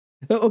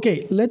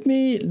Okay, let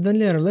me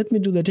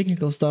do the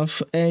technical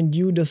stuff, and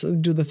you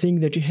just do the thing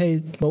that you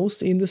hate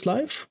most in this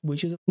life,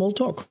 which is a small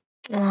talk.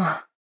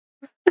 Ah,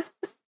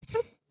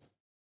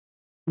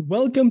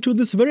 Welcome to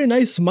this very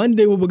nice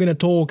Monday where we're going to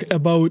talk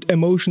about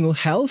emotional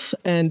health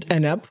and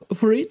an app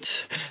for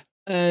it.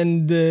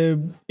 And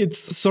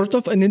it's sort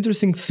of an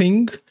interesting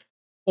thing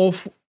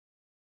of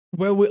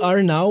where we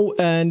are now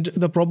and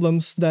the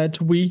problems that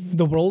we,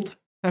 the world,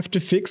 have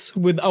to fix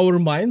with our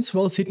minds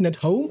while sitting at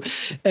home.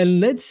 And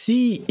let's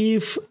see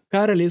if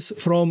Karolis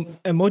from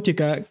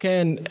Emotika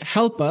can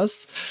help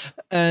us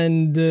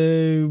and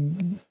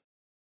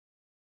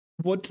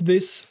what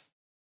this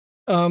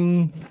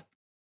what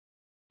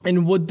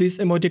this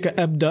Emotika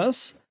app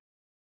does.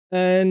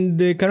 And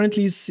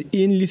currently it's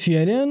in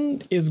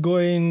Lithuanian, is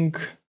going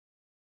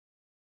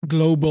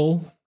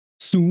global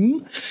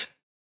soon.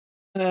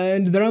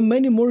 And there are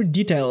many more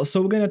details.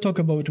 So we're going to talk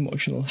about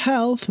emotional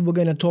health. We're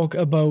going to talk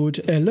about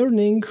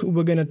learning.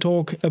 We're going to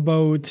talk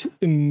about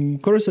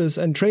courses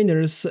and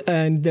trainers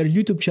and their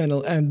YouTube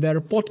channel and their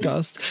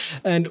podcast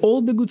and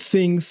all the good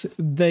things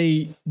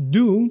they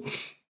do.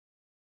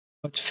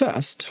 But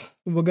first,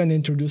 we're going to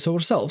introduce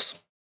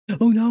ourselves.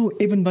 Oh no,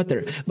 even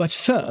better. But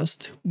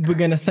first, we're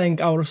going to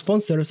thank our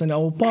sponsors and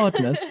our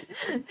partners.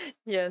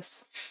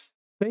 yes.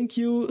 Thank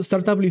you,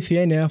 Startup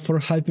Lithuania, for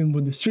helping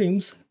with the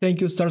streams. Thank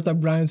you, Startup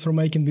Brands, for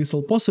making this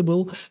all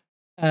possible.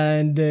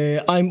 And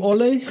I'm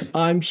Ole.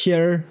 I'm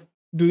here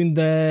doing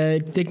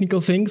the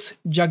technical things,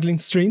 juggling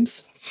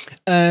streams,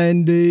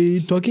 and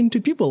talking to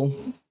people.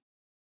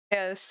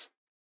 Yes.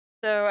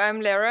 So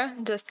I'm Lara,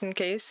 just in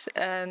case,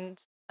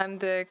 and I'm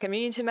the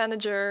community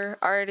manager,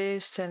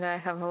 artist, and I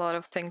have a lot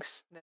of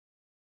things in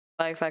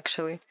life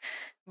actually.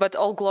 But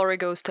all glory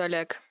goes to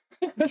Oleg.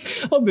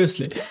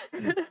 Obviously.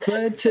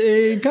 But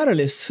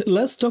Karolis,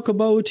 let's talk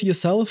about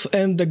yourself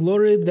and the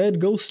glory that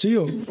goes to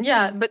you.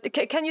 Yeah, but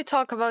can you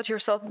talk about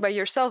yourself by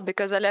yourself?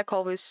 Because Oleg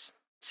always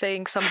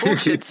saying some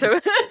bullshit. So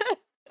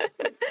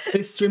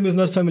This stream is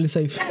not family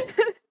safe.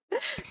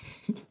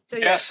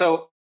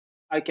 So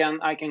I can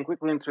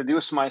quickly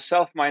introduce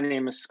myself. My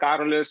name is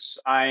Karolis.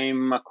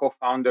 I'm a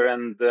co-founder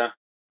and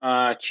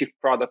chief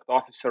product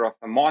officer of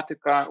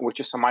Emotika, which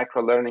is a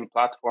micro-learning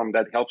platform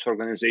that helps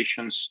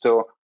organizations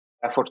to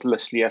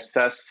effortlessly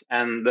assess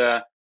and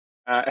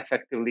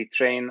effectively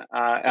train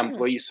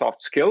employee soft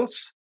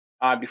skills.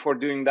 Before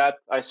doing that,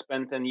 I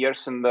spent 10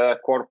 years in the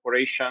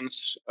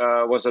corporations,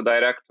 was a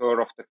director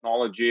of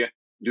technology,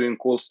 doing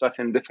cool stuff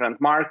in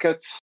different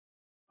markets,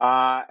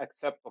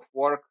 except of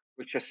work,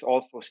 which is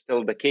also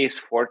still the case,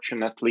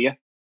 fortunately.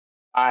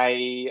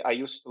 I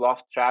used to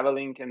love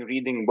traveling and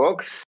reading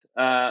books.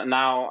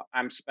 Now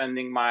I'm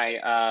spending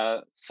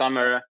my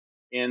summer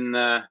in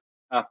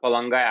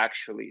Palanga,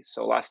 actually.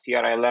 So last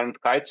year I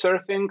learned kite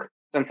surfing.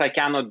 Since I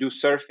cannot do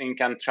surfing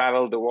and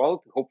travel the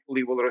world,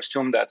 hopefully we'll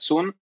resume that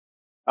soon.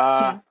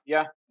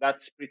 Yeah,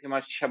 that's pretty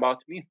much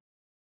about me.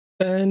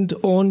 And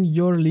on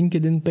your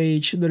LinkedIn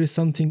page, there is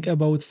something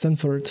about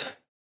Stanford.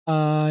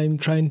 I'm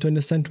trying to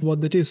understand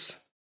what that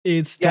is.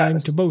 It's time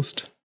to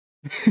boast.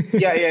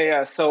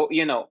 Yeah. So,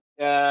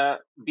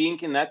 being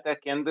in that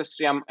tech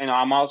industry,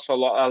 I'm also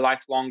a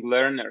lifelong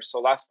learner. So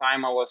last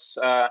time I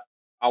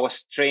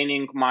was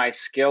training my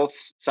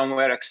skills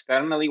somewhere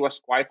externally, was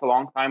quite a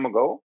long time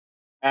ago.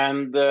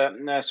 And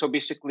so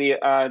basically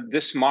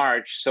this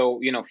March, so,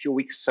 a few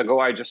weeks ago,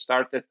 I just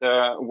started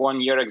a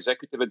 1-year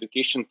executive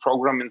education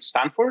program in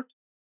Stanford.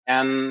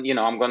 And,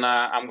 I'm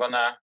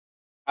gonna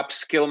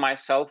upskill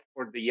myself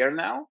for the year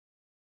now.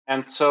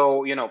 And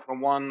so,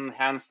 from one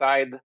hand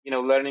side,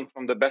 learning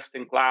from the best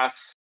in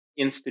class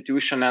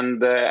institution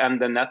and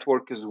the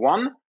network is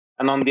one.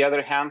 And on the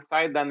other hand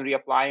side, then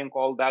reapplying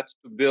all that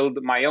to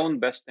build my own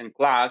best in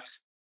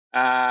class,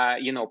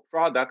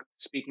 product,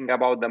 speaking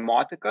about the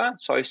Emotika.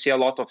 So I see a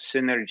lot of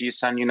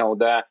synergies and,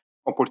 the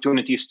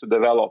opportunities to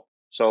develop.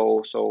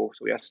 So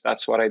yes,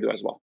 that's what I do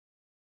as well.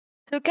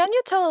 So can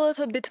you tell a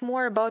little bit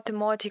more about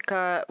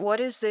Emotika? What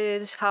is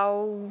it?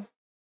 How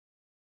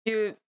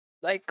you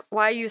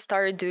why you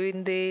started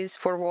doing this?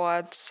 For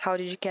what? How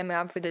did you come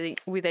up with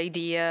the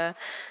idea?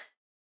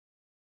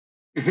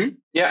 Mm-hmm.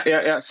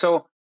 Yeah.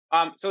 So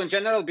in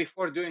general,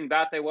 before doing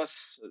that, I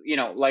was,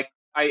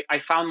 I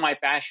found my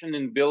passion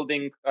in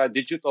building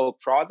digital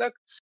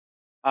products.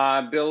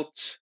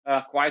 Built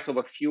quite of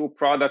a few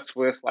products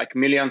with like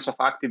millions of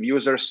active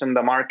users in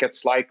the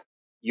markets like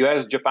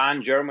US,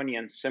 Japan, Germany,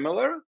 and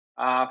similar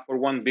for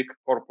one big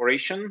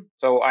corporation.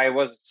 So I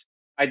was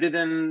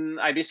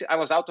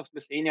out of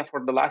Lithuania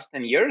for the last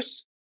 10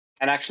 years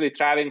and actually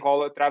traveling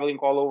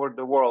all over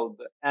the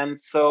world.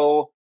 And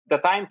so the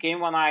time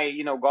came when I,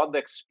 got the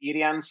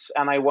experience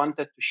and I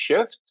wanted to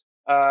shift.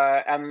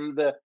 And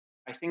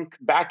I think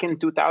back in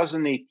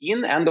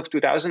 2018, end of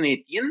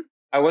 2018,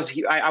 I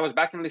was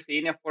back in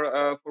Lithuania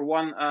for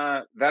one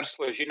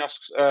Verslo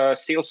Žinios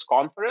sales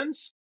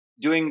conference,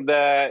 doing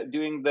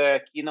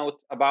the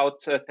keynote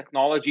about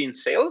technology in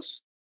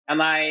sales,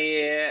 and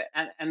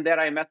and there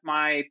I met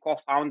my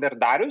co-founder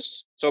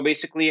Darius. So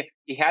basically,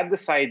 he had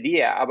this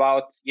idea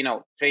about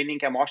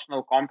training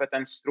emotional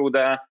competence through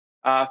the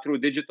through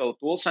digital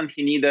tools, and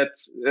he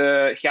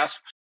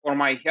asked for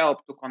my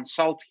help to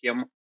consult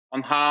him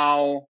on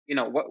how,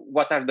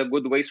 what are the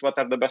good ways, what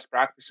are the best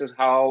practices,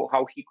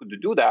 how he could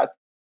do that.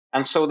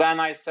 And so then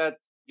I said,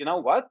 you know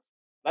what,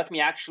 let me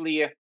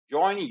actually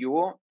join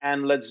you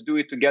and let's do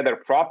it together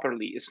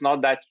properly. It's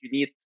not that you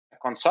need a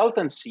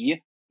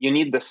consultancy, you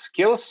need the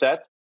skill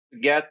set to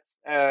get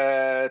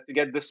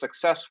this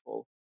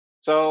successful.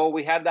 So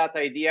we had that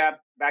idea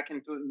back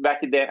at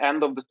the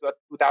end of the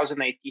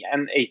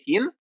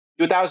 2018.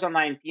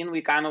 2019,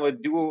 we kind of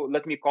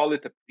let me call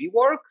it a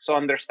pre-work, so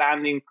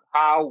understanding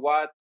how,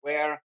 what,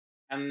 where,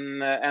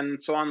 and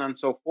so on and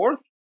so forth.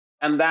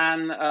 And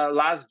then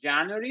last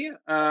January,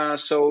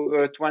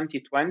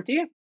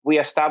 2020, we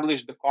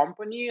established the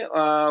company.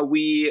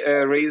 We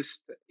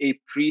raised a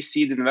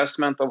pre-seed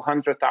investment of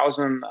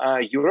 100,000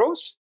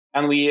 euros,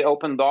 and we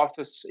opened the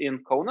office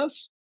in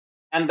Kaunas.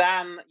 And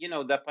then,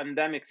 the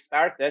pandemic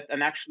started,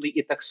 and actually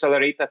it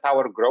accelerated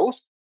our growth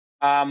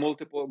by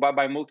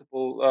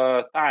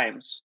multiple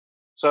times.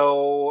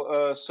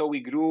 So we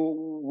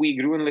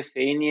grew in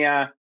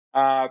Lithuania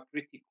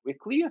pretty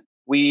quickly.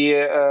 We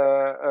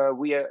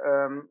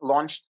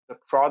launched the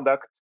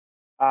product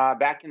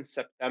back in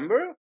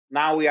September.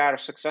 Now we are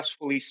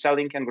successfully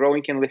selling and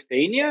growing in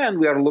Lithuania, and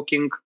we are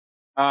looking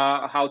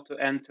how to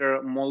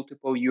enter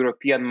multiple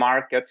European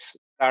markets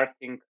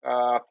starting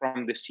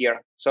from this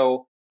year.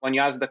 So when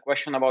you ask the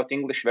question about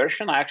English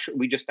version,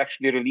 we just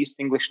released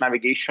English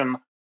navigation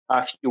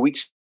a few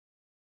weeks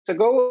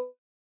ago,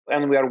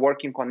 and we are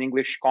working on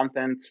English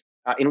content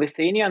in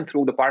Lithuania and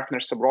through the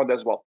partners abroad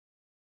as well.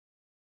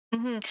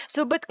 Mm-hmm.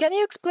 So, but can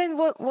you explain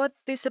what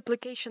this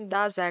application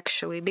does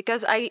actually?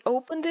 Because I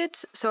opened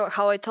it, so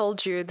how I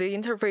told you, the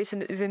interface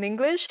is in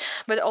English,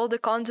 but all the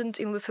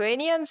content in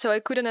Lithuanian, so I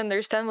couldn't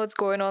understand what's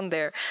going on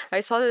there. I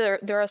saw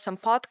that there are some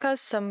podcasts,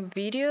 some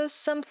videos,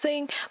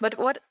 something, but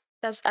what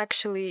does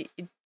actually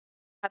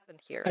happen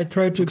here? I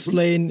tried to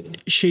explain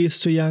she's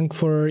too young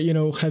for,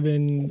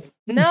 having...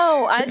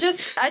 No, I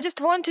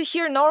just want to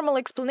hear normal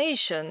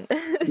explanation.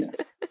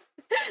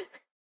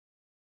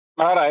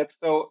 All right.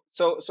 So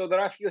there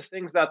are a few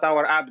things that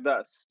our app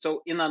does.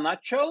 So in a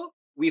nutshell,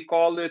 we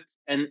call it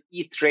an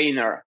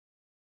eTrainer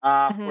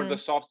for the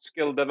soft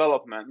skill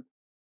development.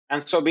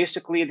 And so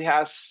basically it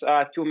has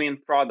two main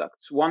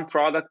products. One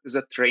product is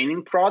a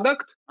training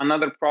product.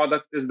 Another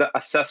product is the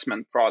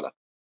assessment product.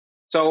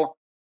 So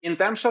in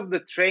terms of the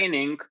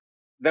training,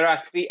 there are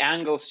three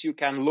angles you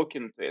can look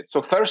into it.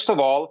 So first of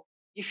all,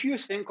 if you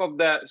think of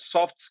the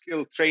soft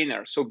skill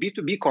trainer, so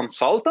B2B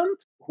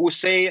consultant who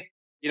say,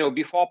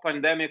 before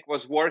pandemic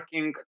was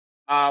working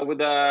with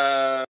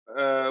the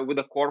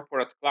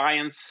corporate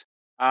clients,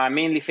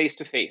 mainly face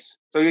to face.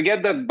 So you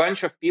get that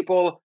bunch of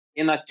people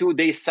in a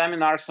 2-day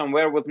seminar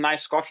somewhere with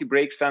nice coffee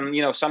breaks and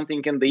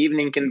something in the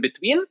evening in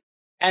between,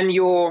 and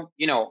you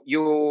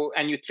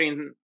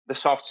train the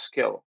soft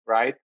skill,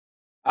 right?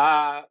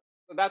 So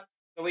that's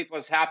the way it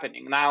was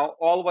happening. Now,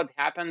 all what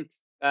happened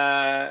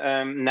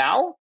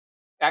now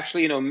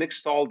actually,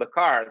 mixed all the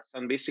cards,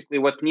 and basically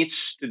what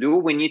needs to do,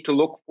 we need to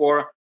look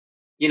for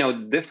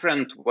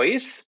different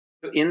ways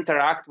to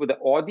interact with the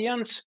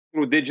audience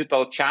through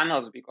digital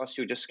channels, because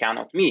you just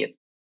cannot meet.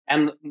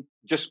 And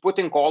just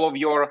putting all of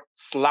your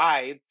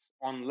slides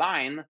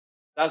online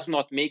does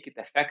not make it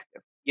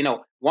effective.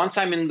 Once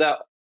I'm in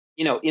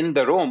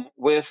the room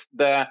with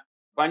the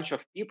bunch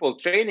of people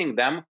training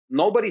them,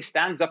 nobody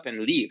stands up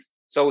and leaves.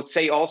 So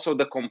say also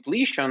the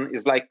completion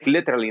is like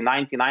literally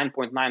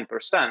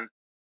 99.9%.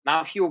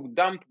 Now, if you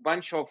dump a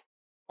bunch of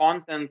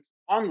content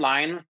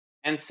online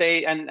and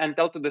say and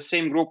tell to the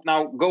same group,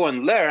 now go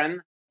and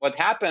learn, what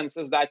happens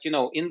is that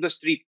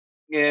industry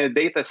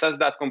data says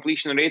that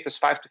completion rate is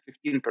 5 to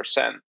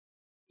 15%.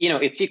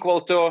 It's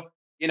equal to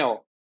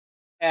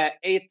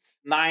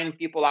 8-9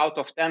 people out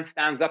of 10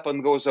 stands up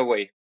and goes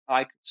away,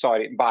 like,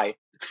 sorry, bye.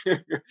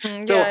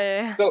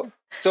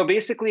 So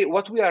basically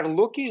what we are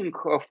looking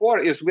for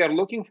is we are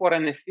looking for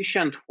an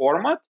efficient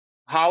format,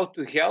 how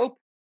to help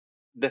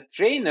the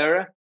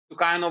trainer to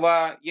kind of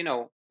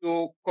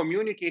to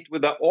communicate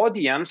with the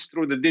audience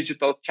through the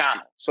digital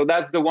channel. So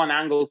that's the one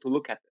angle to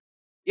look at it.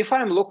 If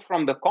I look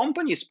from the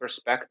company's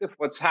perspective,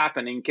 what's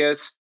happening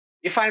is,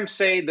 if I'm,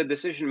 say, the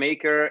decision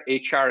maker,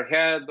 HR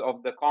head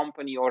of the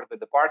company or the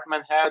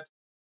department head,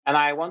 and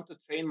I want to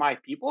train my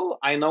people,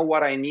 I know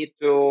what I need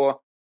to,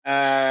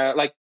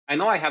 I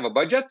know I have a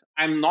budget.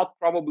 I'm not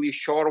probably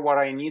sure what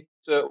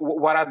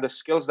are the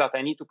skills that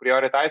I need to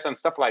prioritize and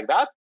stuff like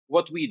that.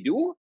 What we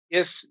do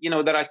is,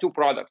 there are two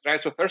products, right?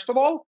 So first of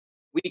all,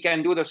 we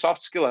can do the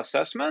soft skill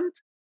assessment.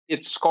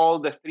 It's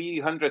called the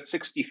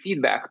 360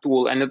 feedback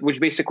tool, which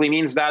basically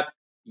means that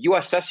you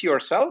assess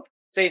yourself.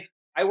 Say,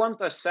 I want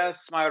to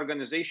assess my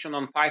organization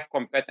on 5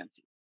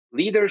 competencies: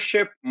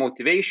 leadership,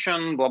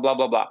 motivation, blah, blah,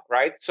 blah, blah,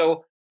 right?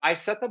 So I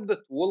set up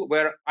the tool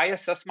where I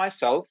assess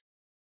myself,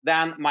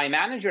 then my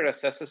manager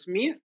assesses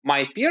me,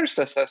 my peers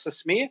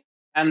assesses me,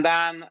 and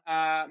then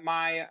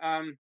my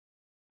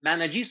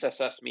managees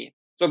assess me.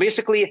 So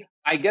basically,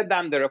 I get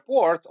then the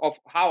report of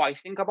how I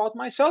think about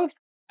myself,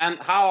 And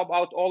how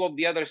about all of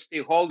the other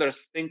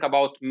stakeholders think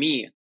about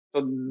me?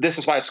 So this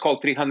is why it's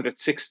called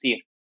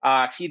 360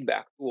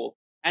 feedback tool.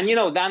 And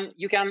then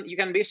you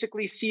can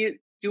basically see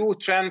two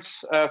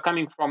trends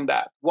coming from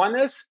that. One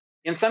is,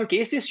 in some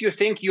cases, you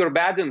think you're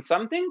bad in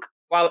something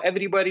while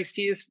everybody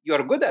sees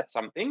you're good at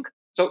something.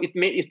 So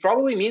it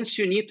probably means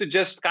you need to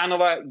just kind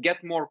of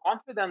get more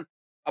confident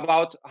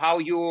about how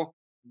you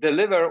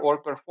deliver or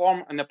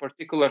perform in a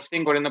particular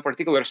thing or in a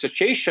particular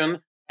situation,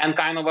 and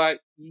kind of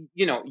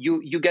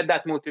you get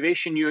that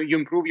motivation, you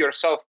improve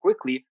yourself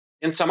quickly.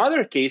 In some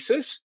other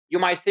cases, you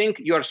might think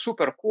you're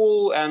super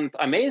cool and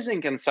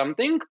amazing in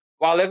something,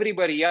 while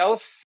everybody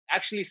else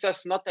actually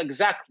says not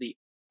exactly.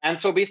 And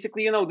so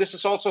basically, this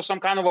is also some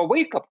kind of a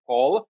wake-up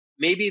call.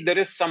 Maybe there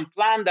is some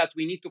plan that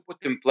we need to put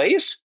in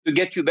place to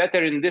get you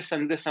better in this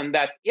and this and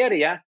that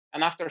area.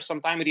 And after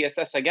some time,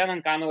 reassess again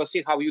and kind of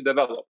see how you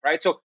develop,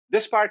 right? So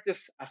this part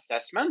is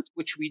assessment,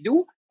 which we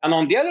do. And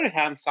on the other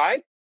hand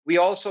side, we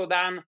also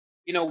then,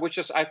 which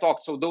is I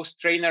talked, so those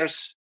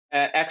trainers,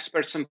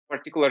 experts in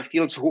particular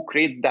fields who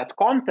create that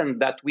content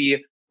that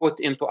we put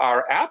into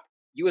our app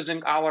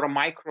using our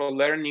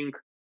micro-learning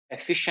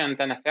efficient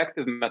and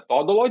effective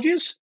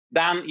methodologies.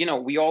 Then,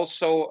 we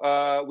also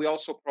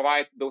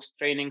provide those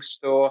trainings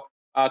to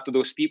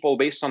those people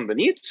based on the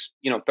needs,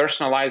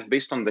 personalized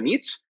based on the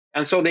needs.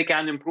 And so they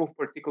can improve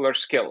particular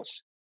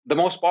skills. The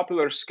most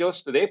popular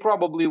skills today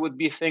probably would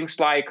be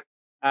things like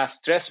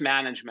stress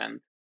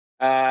management,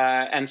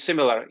 and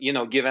similar,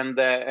 given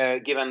the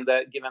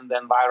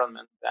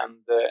environment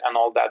and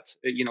all that,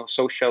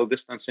 social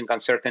distancing,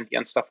 uncertainty,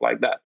 and stuff like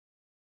that.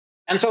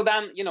 And so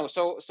then,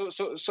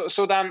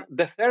 so then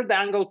the third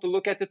angle to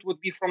look at it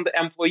would be from the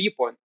employee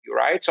point of view,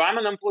 right? So I'm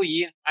an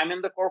employee, I'm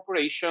in the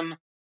corporation.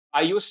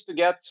 I used to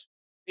get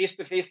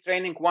face-to-face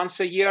training once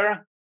a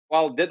year.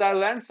 Well, did I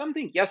learn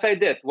something? Yes, I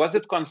did. Was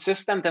it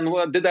consistent?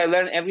 And did I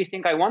learn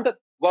everything I wanted?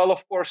 Well,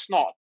 of course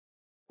not.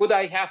 Could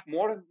I have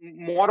more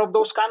of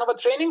those kind of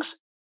trainings?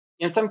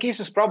 In some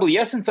cases, probably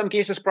yes. In some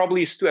cases,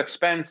 probably it's too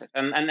expensive.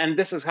 And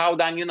this is how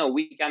then,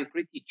 we can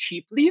pretty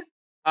cheaply,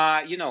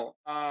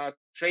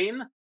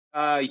 train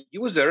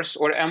users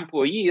or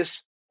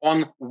employees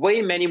on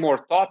way many more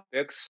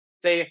topics.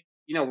 Say,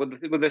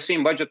 with the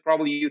same budget,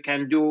 probably you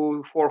can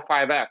do 4 or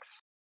 5x.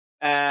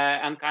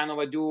 And kind of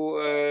have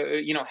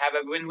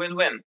a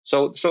win-win-win.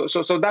 So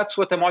that's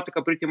what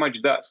Emotika pretty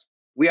much does.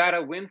 We are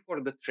a win for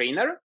the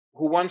trainer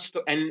who wants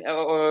to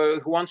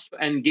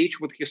engage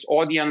with his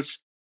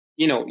audience.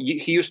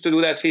 He used to do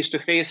that face to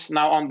face.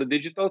 Now on the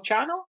digital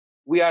channel,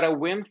 we are a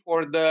win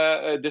for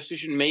the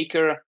decision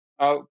maker,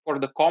 for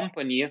the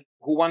company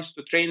who wants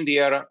to train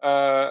their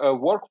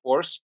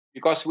workforce,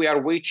 because we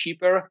are way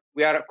cheaper,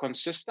 we are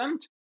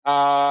consistent,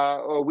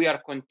 we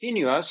are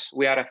continuous,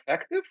 we are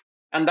effective.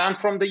 And then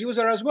from the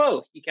user as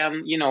well, he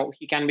can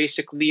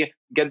basically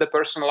get the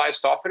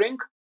personalized offering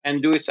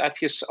and do it at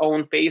his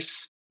own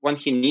pace when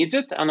he needs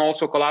it, and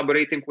also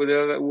collaborating with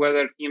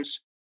other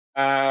teams,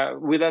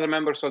 with other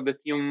members of the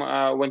team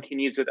when he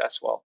needs it as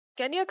well.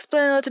 Can you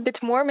explain a little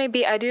bit more?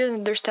 Maybe I didn't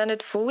understand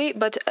it fully,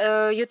 but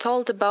you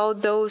told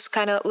about those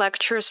kind of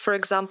lectures, for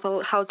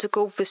example, how to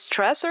cope with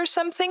stress or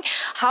something.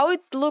 How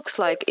it looks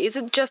like? Is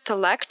it just a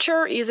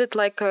lecture? Is it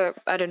like a,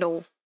 I don't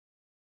know,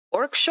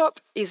 workshop?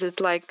 Is it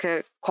like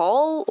a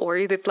call, or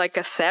is it like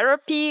a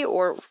therapy,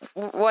 or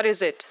what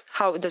is it?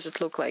 How does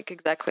it look like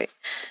exactly?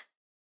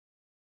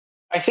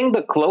 I think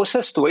the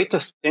closest way to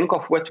think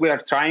of what we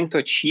are trying to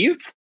achieve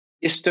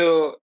is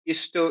to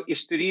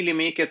really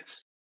make it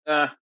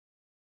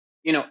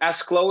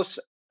as close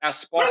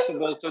as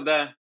possible to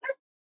the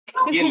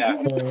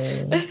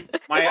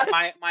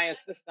my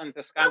assistant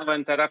is kind of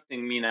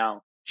interrupting me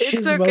now.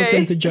 She's okay.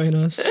 Welcome to join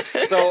us.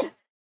 So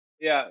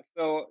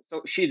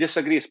she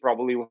disagrees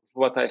probably with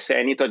what I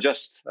say. I need to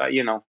just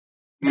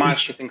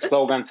marketing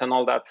slogans and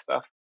all that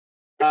stuff.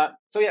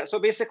 So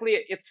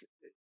basically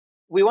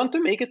we want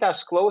to make it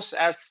as close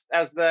as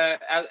the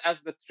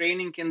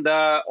training in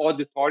the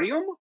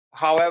auditorium,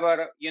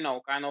 however,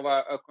 kind of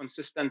a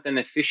consistent and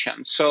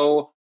efficient.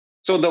 So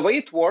the way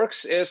it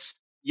works is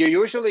you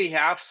usually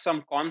have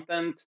some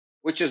content,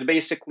 which is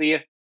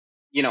basically,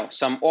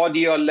 some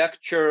audio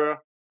lecture,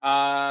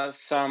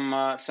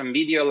 some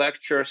video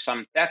lecture,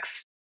 some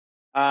text.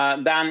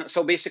 Then,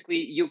 so basically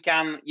you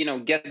can,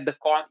 get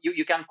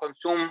you can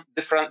consume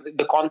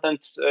the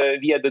content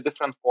via the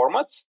different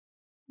formats.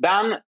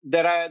 Then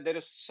there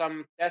is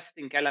some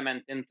testing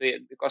element into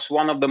it, because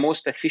one of the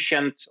most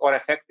efficient or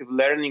effective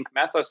learning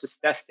methods is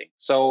testing.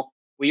 So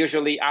we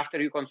usually,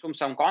 after you consume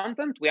some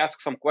content, we ask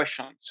some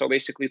questions. So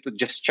basically to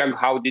just check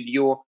how did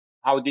you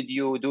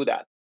do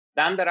that.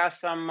 Then there are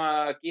some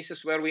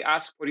cases where we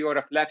ask for your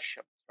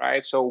reflection,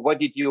 right? So what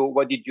did you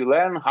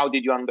learn? How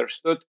did you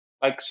understood?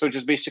 So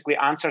just basically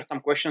answer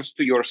some questions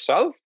to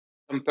yourself,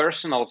 some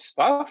personal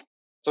stuff,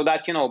 so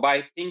that,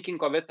 by thinking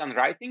of it and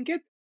writing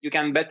it, you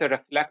can better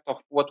reflect of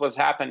what was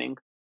happening.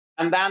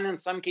 And then in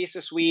some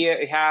cases, we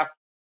have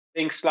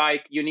things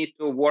like you need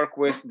to work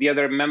with the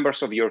other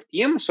members of your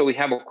team. So we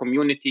have a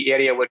community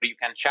area where you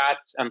can chat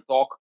and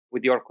talk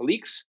with your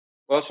colleagues.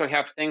 We also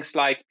have things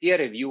like peer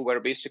review,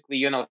 where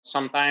basically,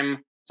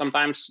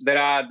 sometimes there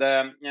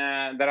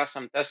are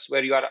some tests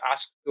where you are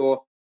asked to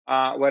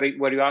where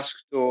you ask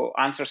to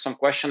answer some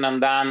question,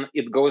 and then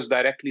it goes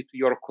directly to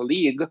your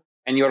colleague,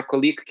 and your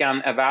colleague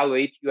can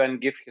evaluate you and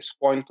give his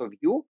point of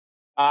view.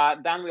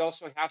 Then we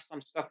also have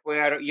some stuff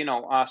where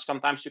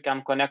sometimes you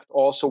can connect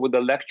also with the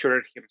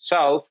lecturer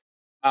himself.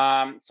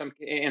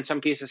 In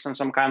some cases, in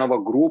some kind of a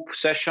group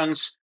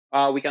sessions,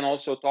 we can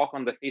also talk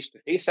on the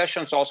face-to-face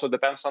sessions. Also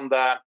depends on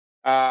the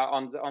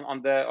on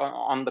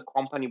the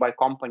company by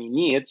company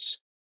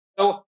needs.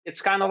 So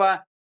it's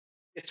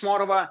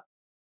more of a,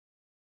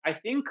 I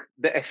think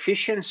the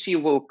efficiency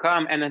will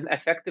come and an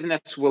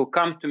effectiveness will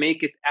come to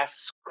make it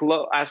as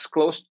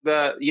close to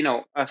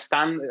the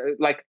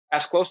like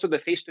as close to the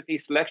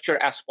face-to-face lecture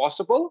as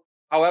possible.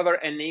 However,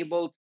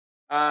 enabled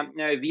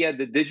via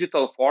the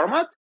digital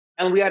format,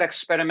 and we are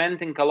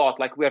experimenting a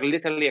lot. Like we are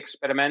literally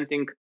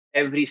experimenting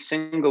every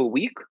single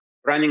week,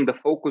 running the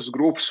focus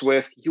groups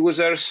with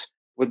users,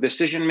 with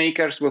decision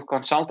makers, with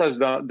consultants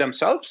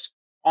themselves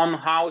on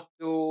how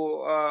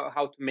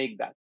to make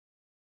that.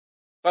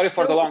 Sorry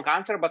for the long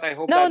answer, but I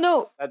hope that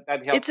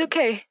helps. It's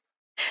okay.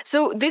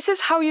 So this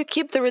is how you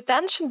keep the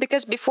retention,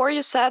 because before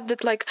you said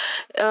that like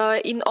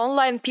in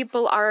online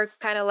people are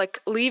kind of like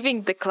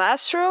leaving the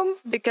classroom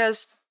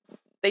because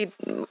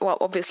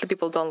obviously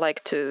people don't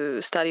like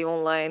to study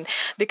online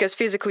because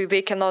physically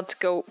they cannot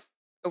go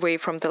away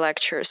from the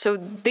lecture. So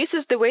this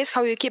is the ways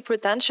how you keep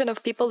retention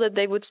of people that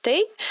they would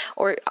stay,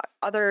 or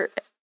other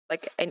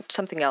like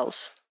something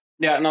else.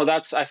 Yeah, no,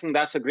 I think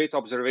that's a great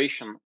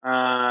observation.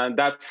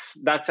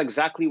 That's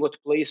exactly what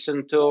plays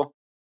into.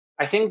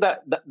 I think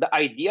that the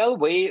ideal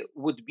way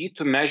would be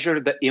to measure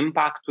the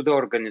impact to the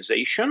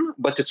organization,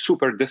 but it's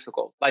super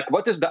difficult. Like,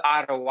 what is the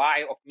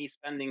ROI of me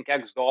spending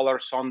X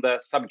dollars on the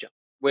subject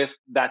with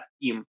that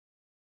team?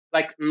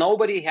 Like,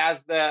 nobody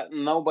has the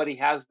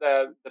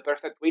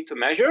perfect way to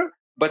measure.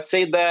 But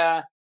say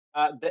the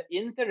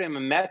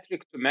interim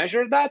metric to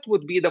measure that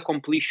would be the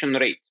completion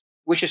rate,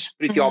 which is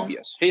pretty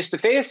obvious.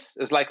 Face-to-face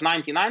is like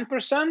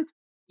 99%.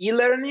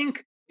 E-learning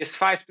is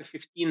 5 to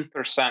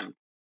 15%.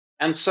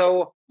 And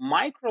so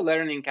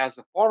micro-learning as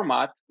a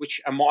format, which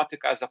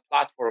Emotika as a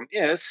platform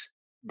is,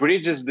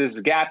 bridges this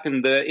gap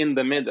in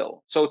the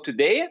middle. So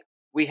today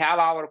we have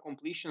our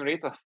completion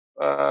rate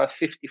of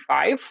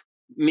 55,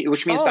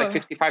 which means like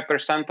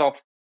 55%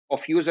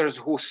 of users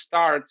who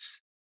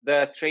starts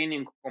the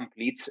training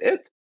completes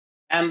it.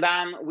 And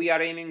then we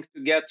are aiming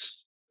to get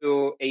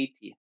to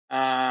 80.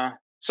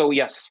 So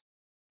yes,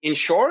 in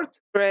short,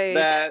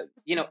 the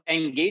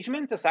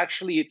engagement is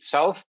actually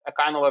itself a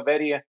kind of a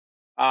very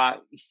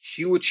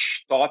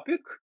huge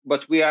topic,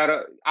 but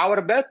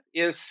our bet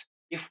is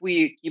if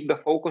we keep the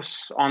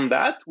focus on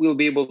that, we'll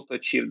be able to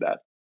achieve that.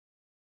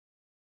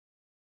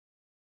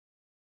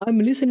 I'm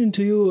listening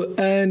to you,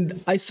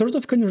 and I sort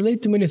of can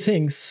relate to many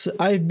things.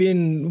 I've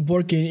been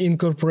working in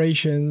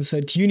corporations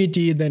at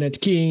Unity, then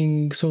at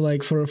King, so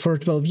like for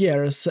 12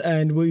 years,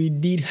 and we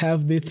did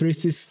have the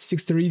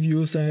 360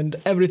 reviews and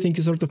everything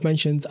you sort of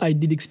mentioned. I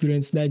did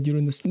experience that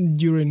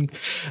during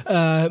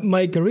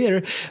my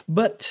career,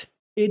 but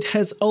it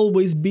has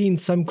always been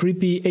some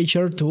creepy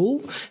HR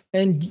tool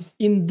and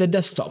in the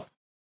desktop.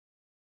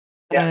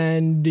 Yeah.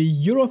 And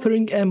you're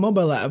offering a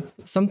mobile app,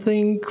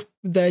 something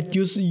that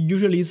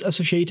usually is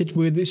associated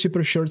with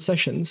super short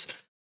sessions.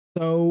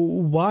 So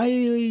why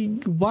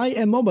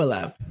a mobile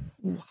app?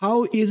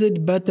 How is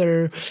it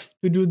better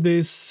to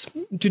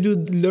do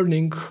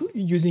learning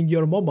using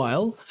your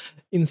mobile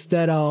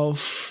instead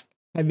of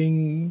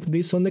having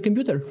this on the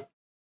computer?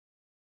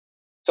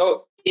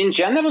 So in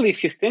general,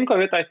 if you think of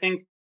it, I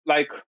think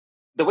like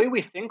the way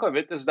we think of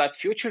it is that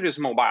future is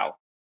mobile.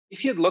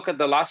 If you look at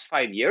the last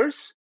 5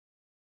 years,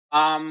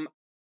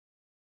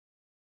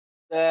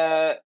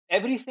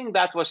 everything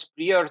that was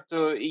prior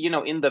to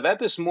in the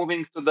web is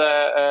moving to the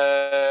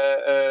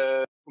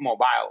to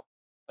mobile.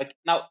 Like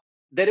now,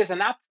 there is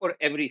an app for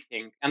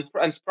everything, and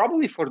it's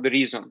probably for the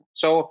reason.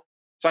 So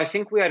I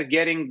think we are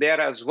getting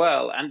there as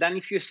well. And then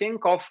if you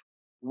think of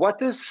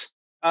what is,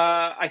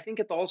 I think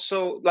it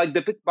also like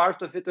the big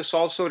part of it is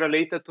also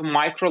related to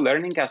micro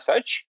learning as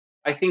such.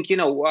 I think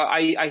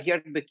I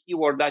hear the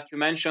keyword that you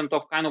mentioned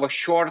of kind of a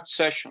short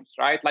sessions,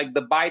 right? Like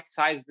the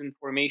bite-sized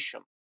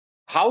information.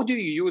 How do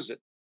you use it?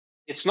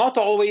 It's not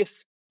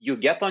always you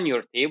get on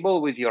your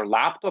table with your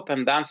laptop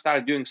and then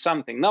start doing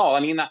something. No,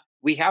 I mean,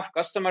 we have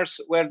customers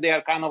where they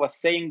are kind of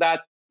saying that,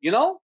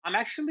 I'm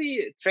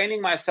actually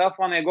training myself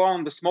when I go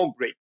on the smoke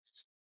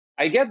breaks.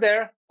 I get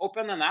there,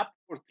 open an app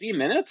for 3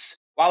 minutes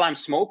while I'm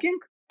smoking.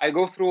 I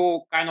go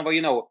through kind of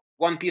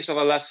one piece of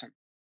a lesson.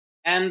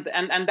 And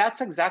that's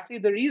exactly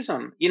the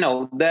reason,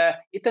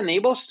 it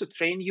enables to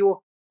train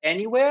you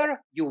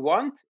anywhere you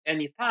want,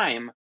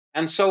 anytime.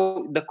 And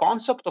so the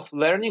concept of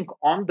learning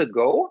on the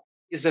go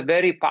is a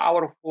very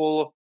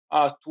powerful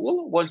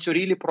tool once you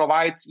really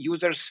provide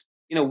users,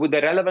 with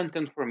the relevant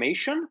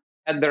information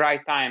at the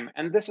right time.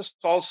 And this is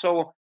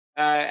also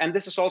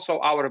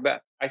our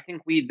bet. I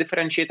think we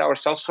differentiate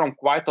ourselves from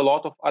quite a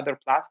lot of other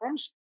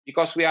platforms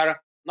because we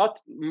are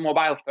not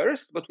mobile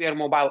first, but we are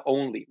mobile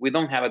only. We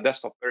don't have a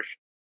desktop version.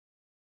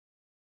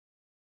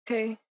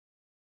 Okay.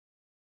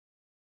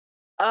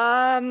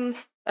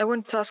 I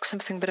wanted to ask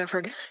something, but I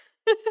forgot.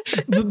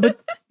 but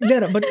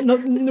Lara, but not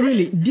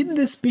really. Did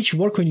this pitch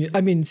work on you?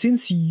 I mean,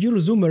 since you're a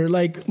Zoomer,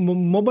 like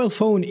mobile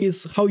phone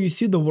is how you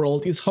see the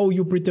world, is how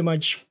you pretty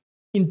much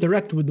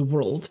interact with the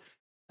world.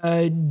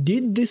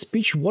 Did this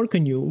pitch work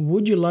on you?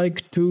 Would you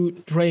like to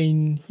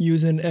train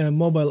using a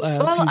mobile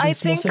app, Well, using I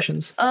small think,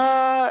 sessions?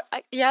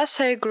 yes,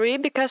 I agree.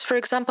 Because, for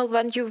example,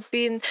 when you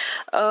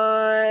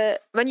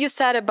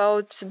said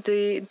about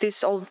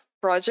this old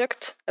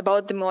project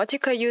about the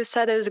Emotika, you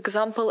said as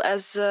example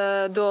as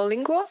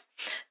Duolingo,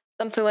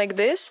 something like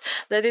this,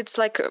 that it's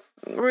like a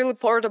really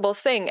portable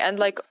thing. And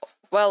like,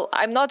 well,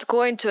 I'm not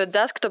going to a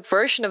desktop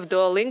version of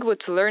Duolingo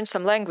to learn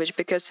some language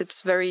because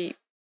it's very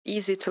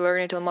easy to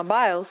learn it on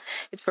mobile.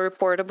 It's very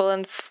portable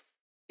and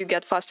you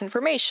get fast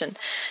information.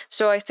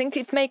 So I think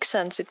it makes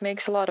sense. It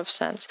makes a lot of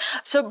sense.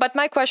 So, but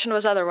my question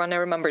was other one. I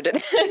remembered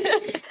it.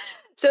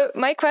 So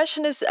my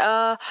question is,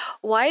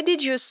 why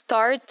did you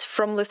start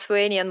from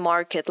Lithuanian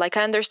market? Like,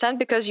 I understand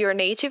because you're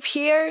native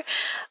here,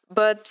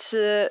 but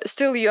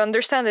still you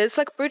understand that it's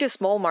like pretty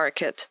small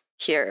market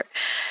here.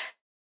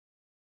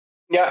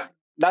 Yeah,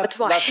 But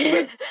why?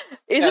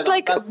 Is it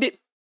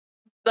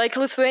like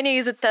Lithuania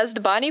is a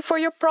test bunny for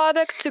your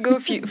product to go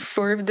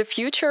for the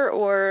future,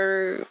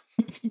 or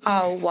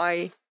how?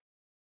 Why?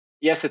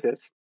 Yes, it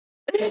is.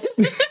 Okay,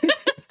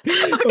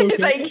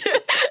 thank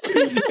you.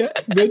 Yeah,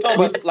 good. No,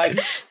 but like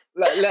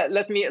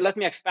let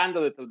me expand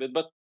a little bit.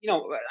 But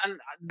and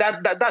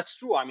that's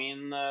true. I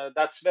mean,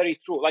 that's very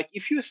true. Like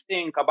if you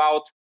think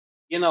about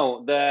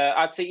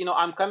I'd say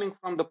I'm coming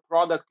from the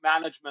product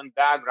management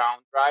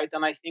background, right?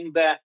 And I think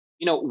that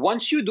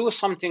once you do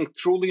something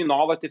truly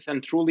innovative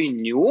and truly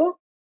new,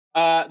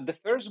 the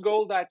first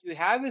goal that you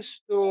have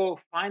is to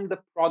find the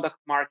product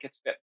market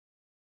fit.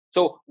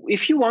 So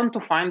if you want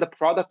to find the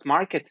product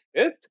market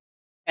fit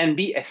and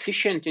be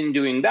efficient in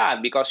doing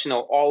that, because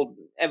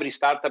every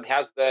startup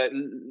has the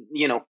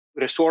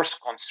resource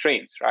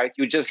constraints, right?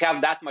 You just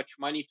have that much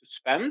money to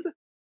spend,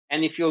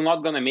 and if you're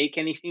not going to make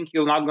anything,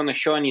 you're not going to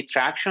show any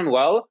traction.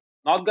 Well,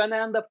 not going to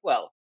end up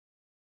well.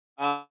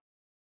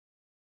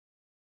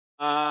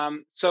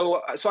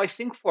 So I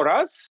think for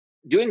us,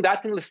 doing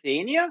that in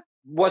Lithuania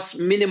was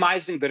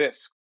minimizing the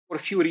risk for a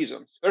few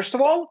reasons. First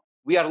of all,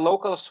 we are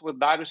locals with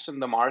Darius in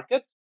the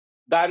market.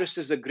 Darius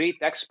is a great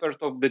expert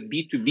of the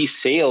B2B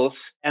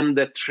sales and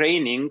the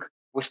training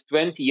with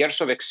 20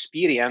 years of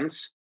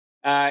experience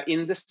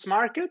in this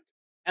market.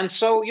 And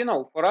so,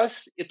 for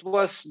us, it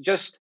was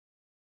just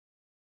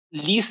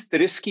least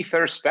risky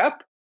first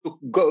step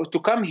to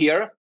come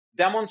here,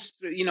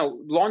 demonstrate,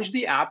 launch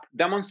the app,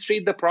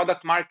 demonstrate the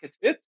product market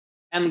fit,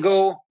 and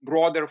go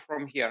broader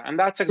from here. And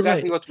that's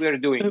exactly what we're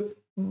doing.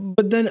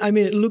 But then, I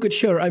mean, look at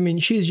her. I mean,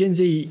 she's Gen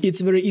Z. It's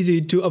very easy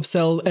to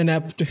upsell an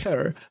app to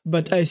her.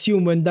 But I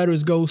assume when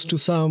Darius goes to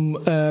some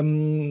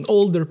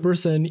older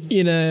person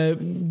in a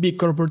big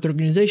corporate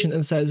organization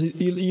and says,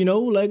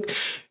 like,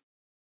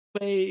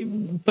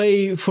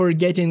 pay for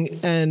getting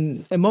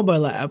a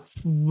mobile app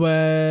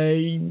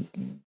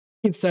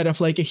instead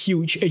of like a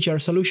huge HR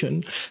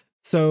solution.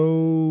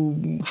 So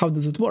how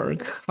does it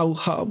work? How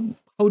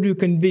do you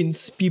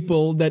convince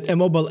people that a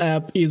mobile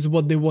app is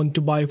what they want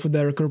to buy for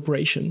their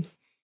corporation?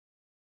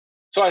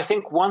 So I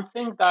think one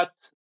thing that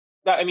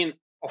I mean,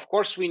 of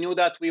course, we knew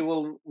that we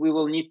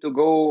will need to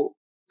go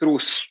through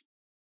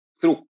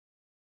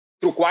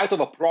quite of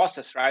a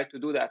process, right, to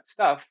do that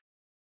stuff.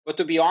 But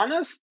to be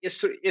honest,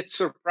 it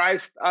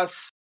surprised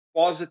us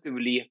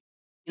positively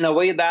in a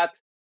way that,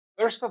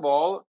 first of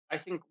all, I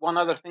think one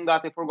other thing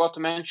that I forgot to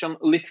mention,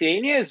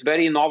 Lithuania is a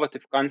very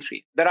innovative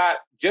country. There are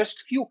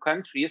just few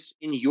countries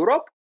in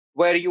Europe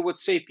where you would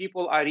say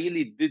people are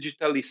really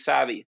digitally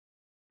savvy.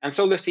 And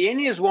so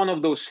Lithuania is one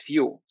of those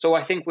few. So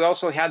I think we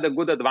also had a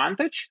good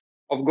advantage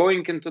of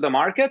going into the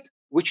market,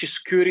 which is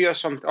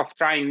curious of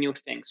trying new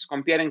things,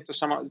 comparing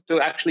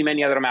to actually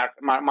many other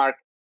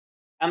markets.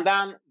 And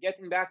then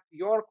getting back to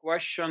your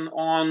question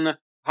on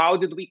how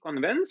did we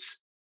convince,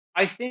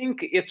 I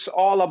think it's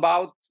all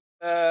about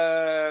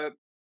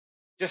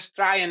just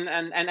try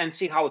and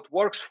see how it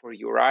works for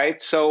you,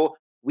 right? So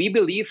we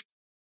believed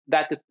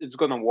that it's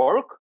going to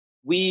work.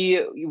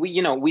 We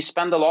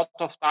spend a lot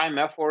of time,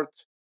 effort,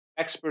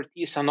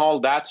 expertise, and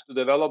all that to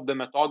develop the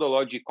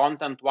methodology,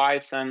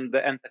 content-wise and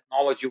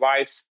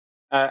technology-wise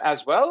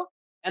as well.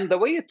 And the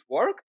way it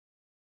worked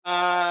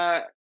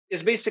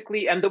is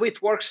basically, and the way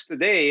it works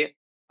today,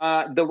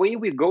 the way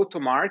we go to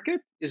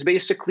market is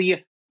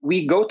basically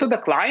we go to the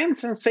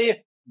clients and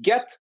say,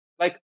 get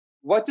like,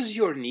 what is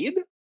your need?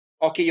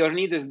 Okay, your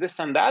need is this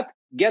and that.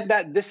 Get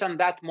that this and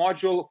that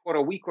module for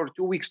a week or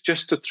 2 weeks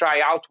just to try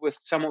out with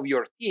some of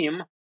your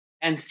team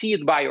and see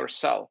it by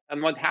yourself.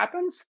 And what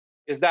happens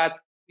is that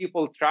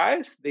people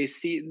tries, they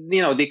see,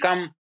 they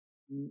come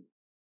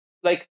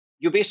like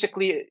you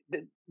basically,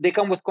 they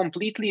come with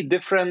completely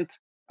different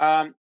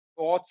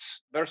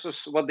thoughts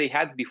versus what they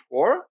had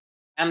before,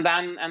 and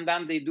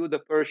then they do the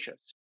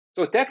purchase.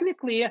 So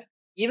technically,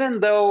 even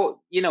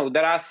though,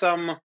 there are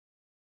some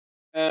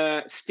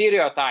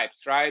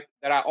stereotypes, right?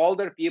 There are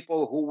older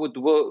people who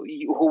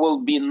will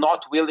be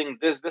not willing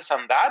this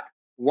and that.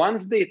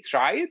 Once they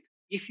try it,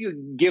 if you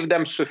give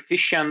them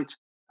sufficient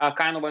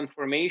kind of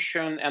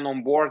information and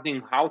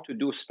onboarding how to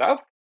do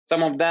stuff,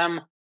 some of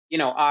them,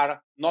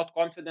 are not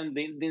confident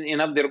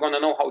enough. They're going to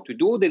know how to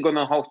do. They're going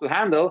to know how to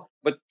handle.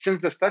 But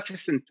since the stuff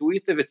is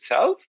intuitive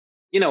itself,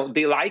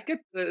 they like it.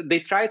 They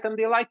try it and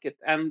they like it,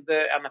 and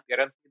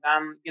apparently,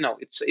 then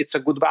it's a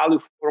good value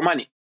for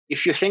money.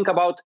 If you think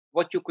about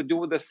what you could do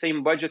with the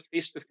same budget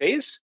face to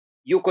face,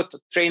 you could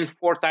train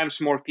 4 times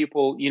more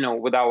people,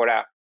 with our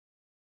app.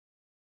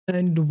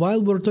 And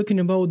while we're talking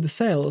about the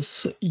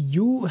sales,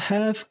 you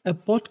have a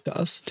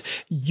podcast,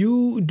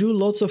 you do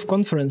lots of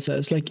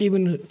conferences, like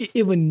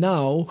even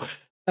now,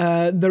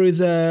 there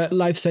is a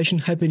live session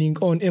happening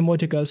on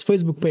Emotika's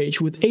Facebook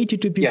page with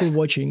 82 people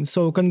watching.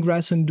 So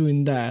congrats on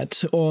doing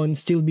that, on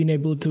still being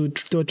able to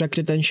attract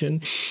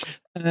attention.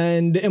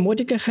 And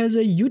Emotika has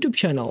a YouTube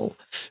channel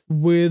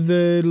with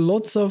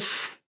lots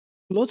of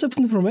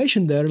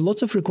information there,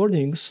 lots of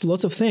recordings,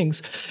 lots of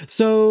things.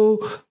 So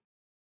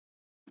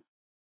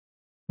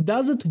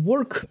does it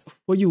work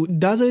for you?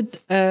 Does it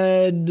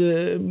add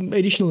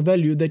additional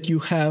value that you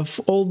have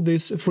all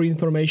this free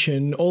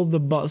information, all the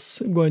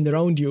buzz going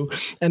around you?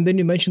 And then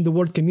you mentioned the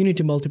word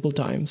community multiple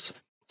times.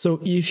 So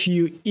if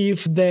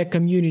the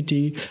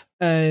community,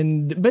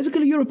 and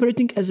basically you're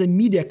operating as a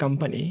media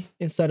company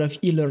instead of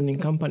e-learning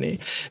company,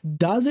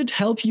 does it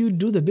help you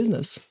do the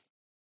business?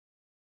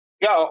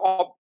 Yeah,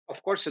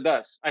 of course it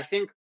does. I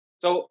think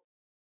so.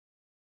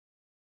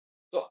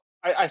 So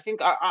I think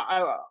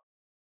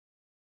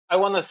I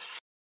want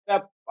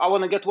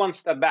to get one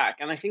step back.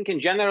 And I think in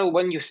general,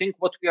 when you think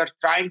what we are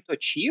trying to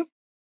achieve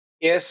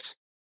is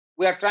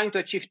we are trying to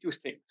achieve 2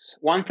 things.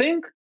 One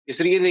thing is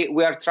really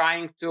we are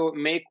trying to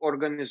make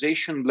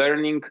organization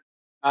learning,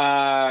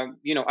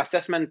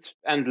 assessment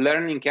and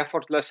learning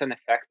effortless and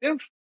effective.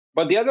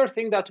 But the other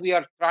thing that we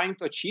are trying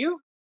to achieve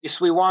is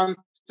we want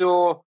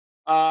to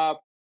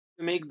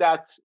make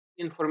that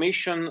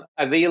information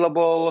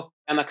available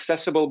and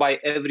accessible by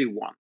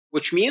everyone,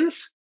 which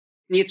means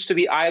it needs to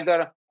be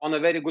either on a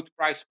very good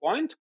price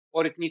point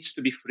or it needs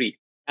to be free.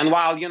 And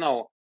while,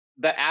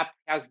 the app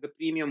has the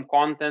premium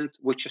content,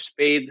 which is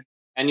paid,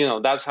 and,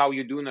 that's how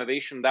you do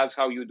innovation, that's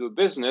how you do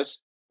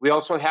business, we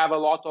also have a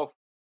lot of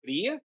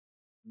free,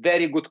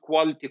 very good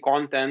quality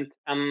content.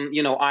 And,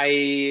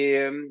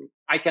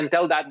 I can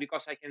tell that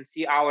because I can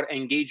see our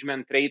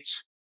engagement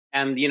rates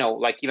and,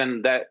 like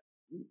even the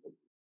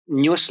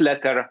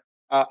newsletter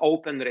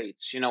open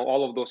rates,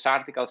 all of those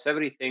articles,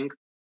 everything.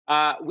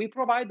 We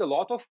provide a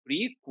lot of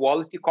free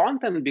quality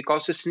content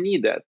because it's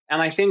needed.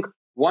 And I think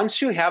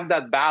once you have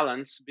that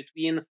balance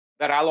between,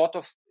 there are a lot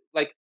of,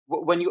 like,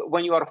 when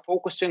you are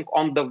focusing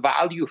on the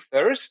value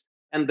first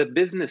and the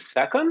business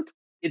second,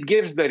 it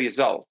gives the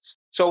results.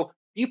 So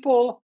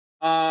people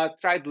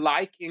tried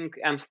liking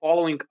and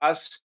following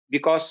us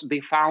because they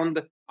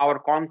found our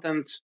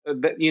content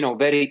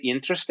very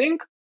interesting.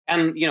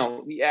 And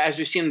as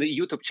you see in the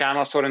YouTube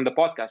channels or in the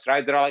podcast,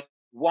 right, there are like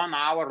 1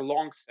 hour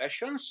long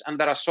sessions, and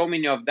there are so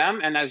many of them.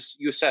 And as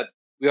you said,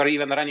 we are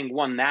even running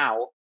one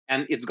now,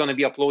 and it's going to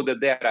be uploaded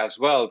there as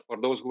well for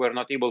those who are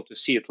not able to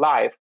see it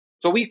live.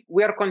 So we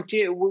are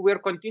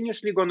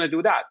continuously going to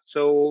do that.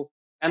 So,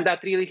 and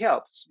that really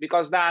helps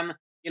because then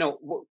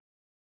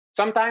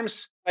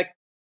sometimes, like,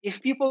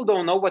 if people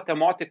don't know what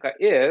Emotika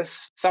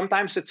is,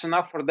 sometimes it's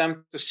enough for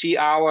them to see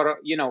our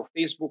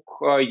Facebook,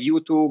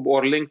 YouTube,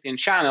 or LinkedIn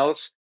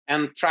channels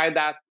and try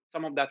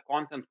some of that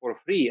content for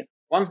free.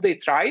 Once they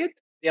try it,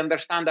 they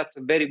understand that's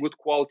a very good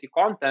quality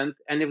content,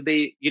 and if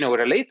they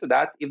relate to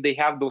that, if they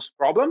have those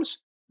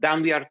problems,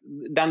 then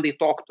they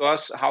talk to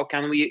us. How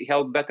can we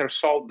help better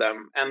solve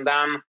them? And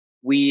then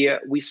we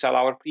sell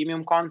our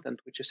premium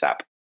content, which is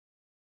app.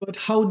 But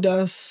how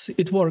does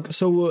it work?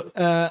 So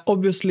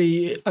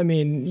obviously, I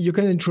mean, you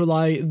cannot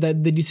rely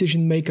that the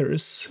decision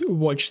makers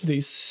watch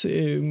this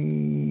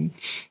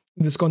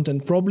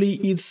content. Probably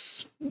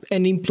it's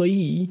an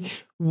employee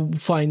who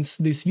finds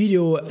this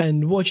video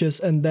and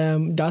watches, and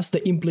then does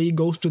the employee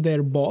goes to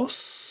their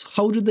boss?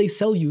 How do they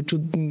sell you to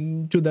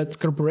that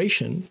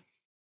corporation?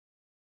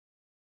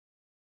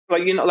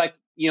 Well,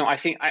 I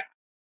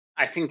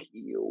think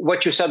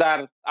what you said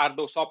are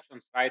those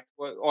options, right?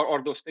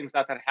 Or those things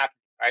that are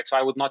happening, right? So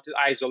I would not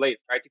isolate,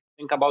 right? If you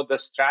think about the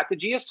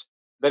strategies,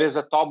 there is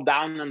a top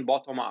down and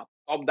bottom up.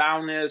 Top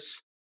down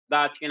is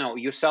that,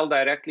 you sell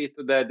directly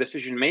to the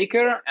decision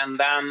maker, and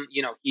then,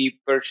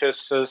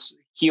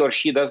 he or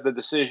she does the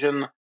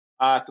decision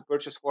to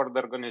purchase for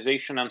the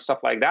organization and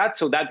stuff like that.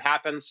 So that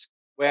happens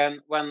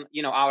when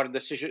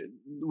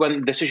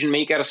decision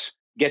makers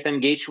get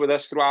engaged with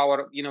us through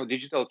our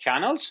digital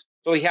channels.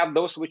 So we have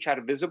those which are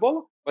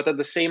visible, but at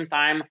the same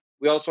time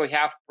we also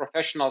have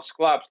professionals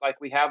clubs, like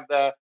we have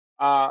the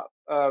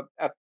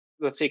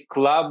let's say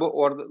club,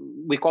 or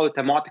we call it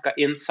Emotika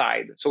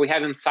Inside. So we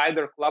have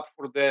insider club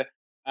for the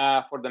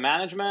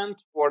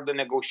management, for the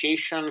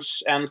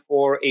negotiations, and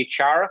for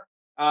HR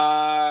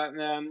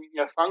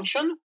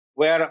function.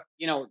 where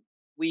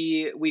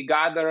we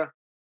gather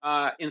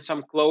in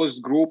some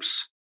closed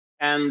groups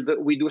and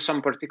we do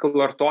some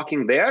particular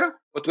talking there,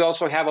 but we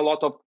also have a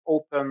lot of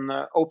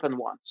open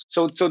ones.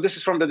 So this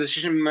is from the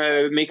decision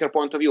maker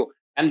point of view.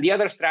 And the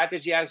other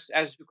strategy, as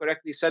you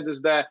correctly said,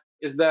 is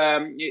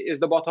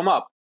the bottom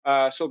up.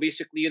 So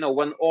basically,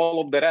 when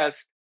all of the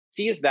rest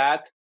sees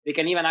that, they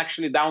can even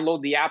actually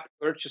download the app,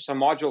 purchase a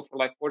module for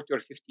like 40 or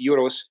 50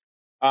 euros,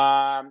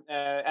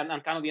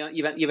 and kind of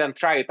even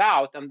try it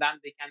out, and then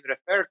they can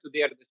refer to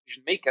their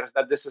decision makers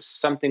that this is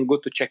something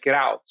good to check it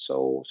out.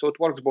 So it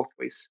works both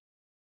ways.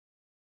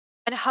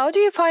 And how do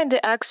you find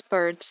the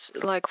experts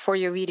like for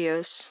your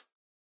videos?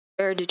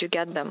 Where did you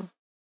get them?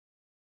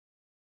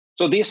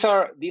 So these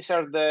are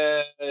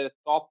the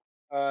top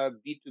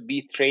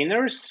B2B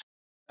trainers,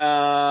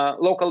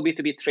 local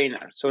B2B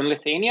trainers. So in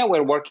Lithuania,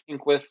 we're working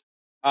with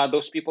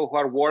those people who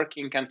are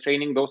working and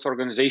training those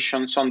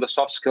organizations on the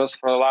soft skills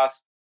for the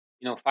last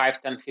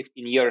 5, 10,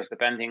 15 years,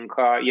 depending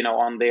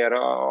on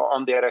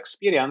their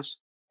experience,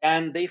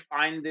 and they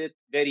find it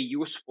very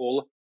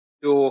useful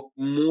to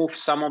move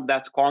some of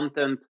that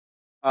content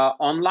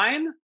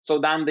online, so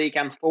then they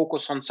can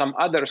focus on some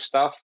other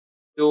stuff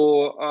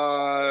to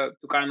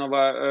kind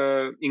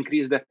of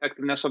increase the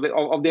effectiveness of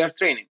their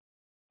training.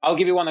 I'll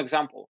give you one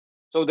example.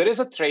 So there is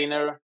a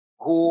trainer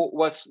who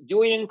was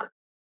doing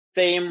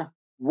same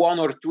 1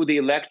 or 2 day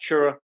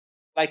lecture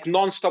like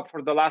nonstop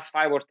for the last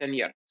 5 or 10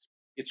 years.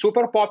 It's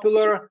super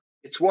popular.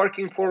 It's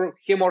working for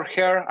him or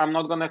her. I'm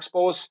not going to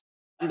expose.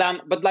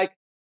 But like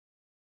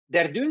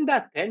they're doing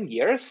that 10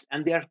 years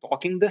and they're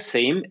talking the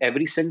same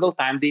every single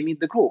time they meet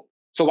the group.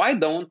 So why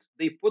don't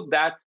they put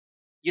that,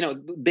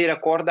 they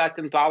record that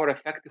into our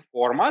effective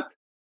format,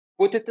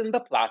 put it in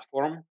the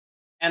platform,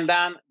 and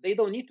then they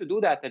don't need to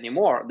do that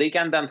anymore. They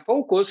can then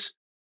focus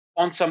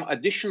on some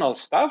additional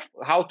stuff,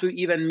 how to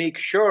even make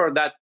sure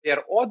that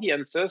their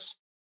audiences,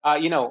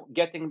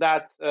 getting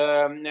that,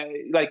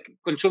 like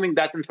consuming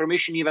that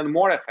information even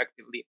more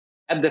effectively.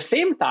 At the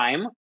same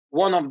time,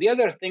 one of the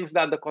other things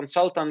that the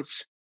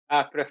consultants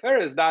prefer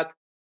is that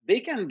they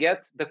can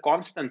get the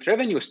constant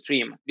revenue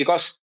stream,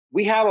 because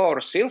we have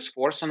our sales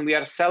force and we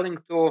are selling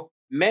to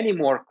many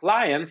more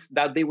clients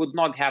that they would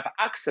not have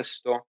access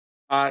to.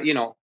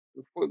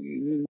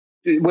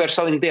 We're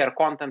selling their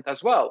content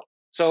as well.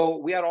 So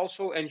we are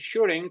also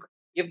ensuring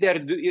if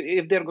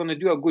they're going to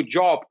do a good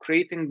job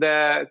creating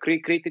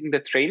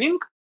the training,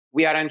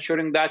 we are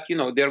ensuring that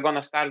they're going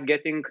to start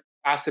getting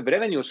passive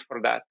revenues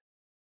for that.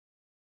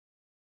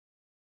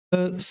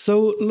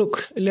 So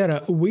look,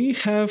 Lera, we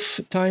have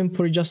time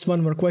for just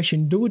one more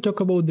question. Do we talk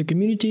about the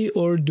community,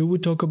 or do we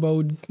talk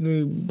about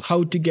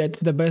how to get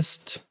the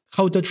best,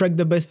 how to track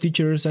the best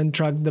teachers and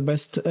track the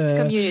best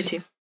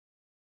community?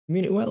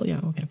 Well,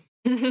 yeah, okay.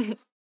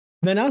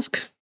 Then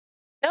ask.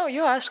 No,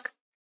 you ask.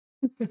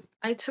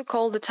 I took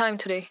all the time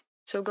today,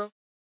 so go.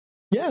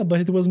 Yeah,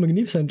 but it was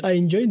magnificent. I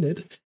enjoyed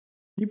it.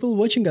 People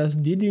watching us,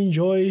 did you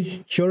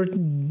enjoy her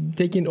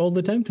taking all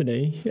the time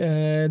today?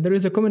 There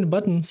is a comment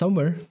button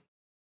somewhere.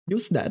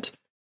 Use that.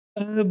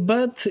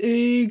 But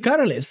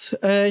Karolis,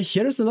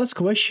 here's the last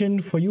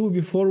question for you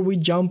before we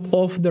jump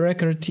off the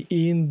record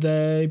in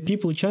the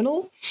people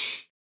channel.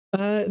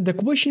 The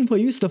question for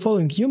you is the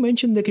following. You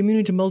mentioned the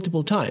community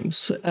multiple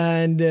times,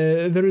 and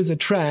there is a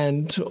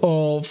trend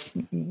of,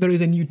 there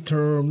is a new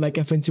term, like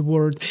a fancy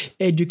word,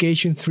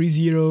 education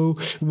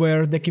 3.0,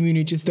 where the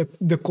community is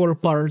the core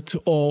part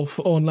of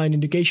online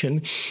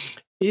education.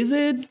 Is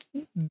it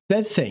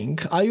that thing?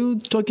 Are you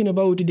talking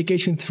about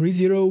education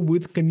 3.0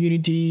 with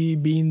community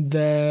being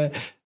the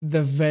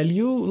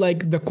value,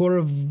 like the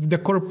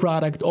core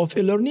product of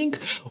e-learning?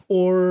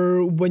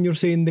 Or when you're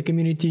saying the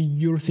community,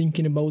 you're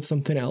thinking about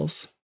something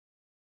else?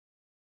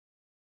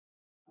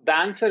 The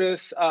answer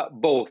is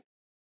both.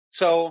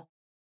 So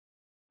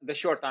the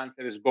short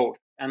answer is both.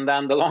 And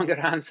then the longer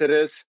answer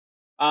is,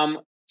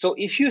 so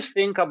if you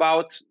think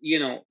about,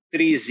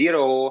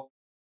 3.0,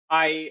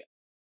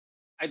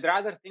 I'd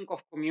rather think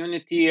of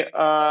community,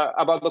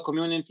 about the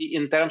community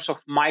in terms of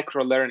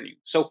micro learning.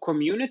 So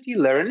community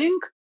learning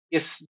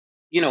is,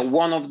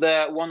 one of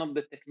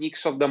the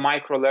techniques of the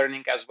micro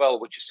learning as well,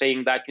 which is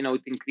saying that,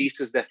 it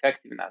increases the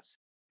effectiveness,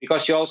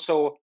 because you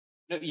also,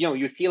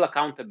 you feel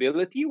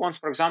accountability once,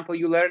 for example,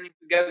 you're learning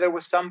together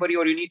with somebody,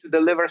 or you need to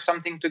deliver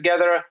something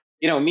together.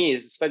 Me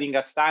is studying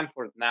at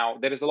Stanford now.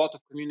 There is a lot of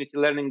community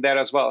learning there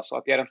as well. So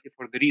apparently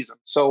for the reason.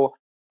 So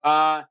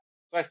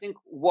I think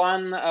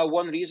one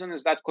reason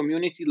is that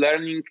community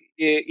learning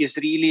is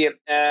really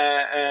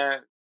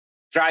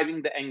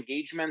driving the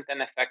engagement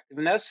and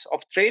effectiveness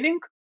of training.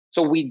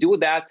 So we do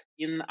that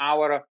in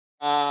our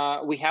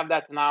we have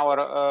that in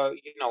our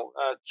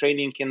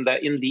training in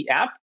the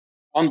app.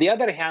 On the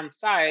other hand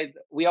side,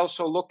 we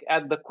also look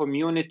at the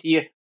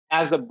community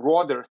as a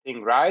broader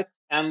thing, right?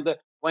 And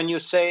when you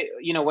say,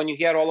 when you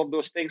hear all of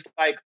those things,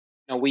 like,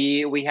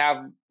 we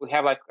have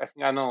like, I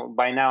think, I know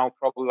by now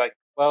probably like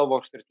 12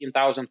 or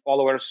 13,000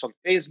 followers on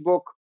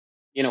Facebook,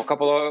 a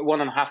couple of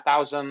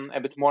 1,500, a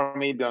bit more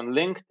maybe on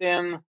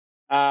LinkedIn.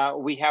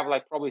 We have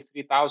like probably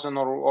 3,000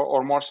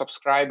 or more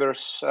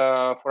subscribers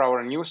for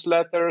our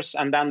newsletters,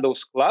 and then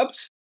those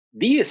clubs.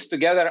 These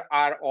together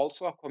are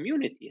also a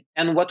community.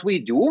 And what we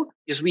do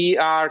is we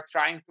are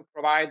trying to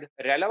provide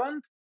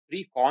relevant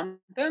free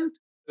content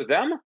to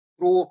them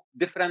through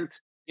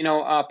different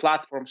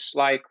platforms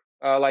like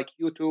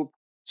YouTube,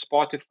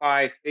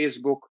 Spotify,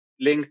 Facebook,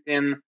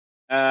 LinkedIn,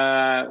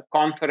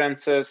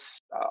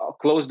 conferences,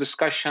 closed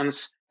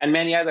discussions, and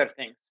many other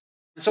things.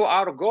 So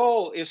our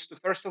goal is to,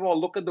 first of all,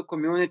 look at the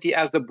community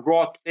as a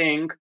broad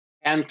thing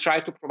and try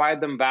to provide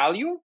them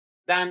value,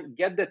 then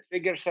get the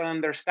triggers and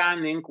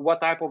understanding what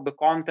type of the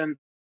content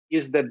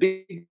is the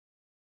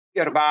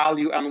bigger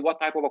value and what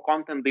type of a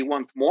content they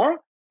want more.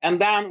 And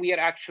then we are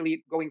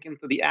actually going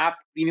into the app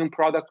premium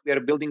product. We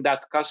are building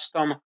that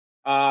custom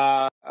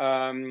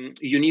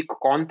unique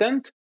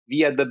content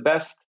via the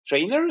best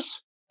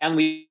trainers. And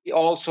we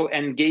also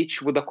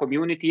engage with the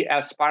community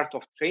as part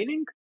of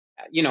training,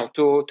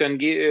 to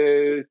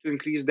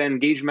increase the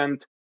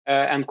engagement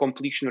and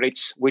completion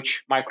rates,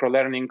 which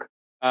microlearning,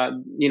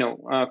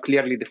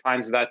 clearly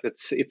defines that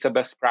it's a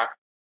best practice.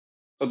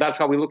 So that's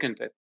how we look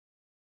into it.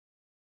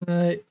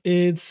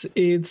 It's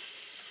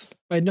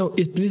I know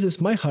it pleases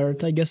my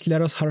heart, I guess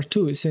Lera's heart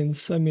too,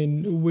 since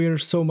we're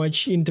so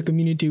much into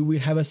community. We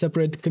have a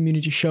separate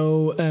community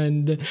show,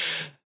 and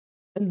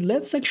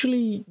let's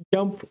actually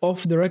jump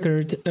off the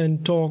record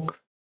and talk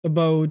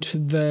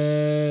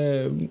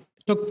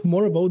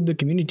more about the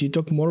community,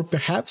 talk more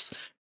perhaps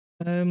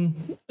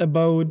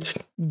about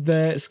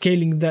the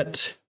scaling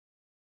that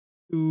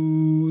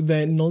to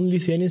the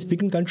non-Lithuanian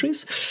speaking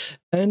countries,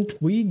 and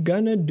we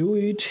gonna do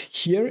it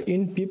here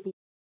in people.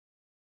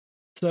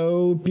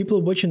 So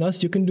people watching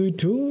us, you can do it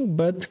too.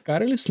 But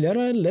Karolis,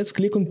 Lera, let's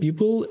click on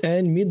people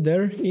and meet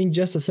there in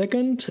just a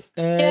second,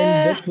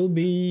 and that will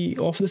be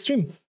off the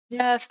stream.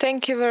 Yeah,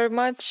 thank you very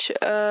much.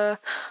 Goodbye,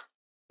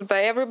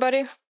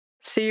 everybody.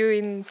 See you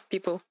in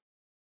people.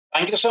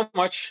 Thank you so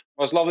much.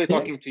 It was lovely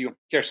talking to you.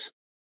 Cheers.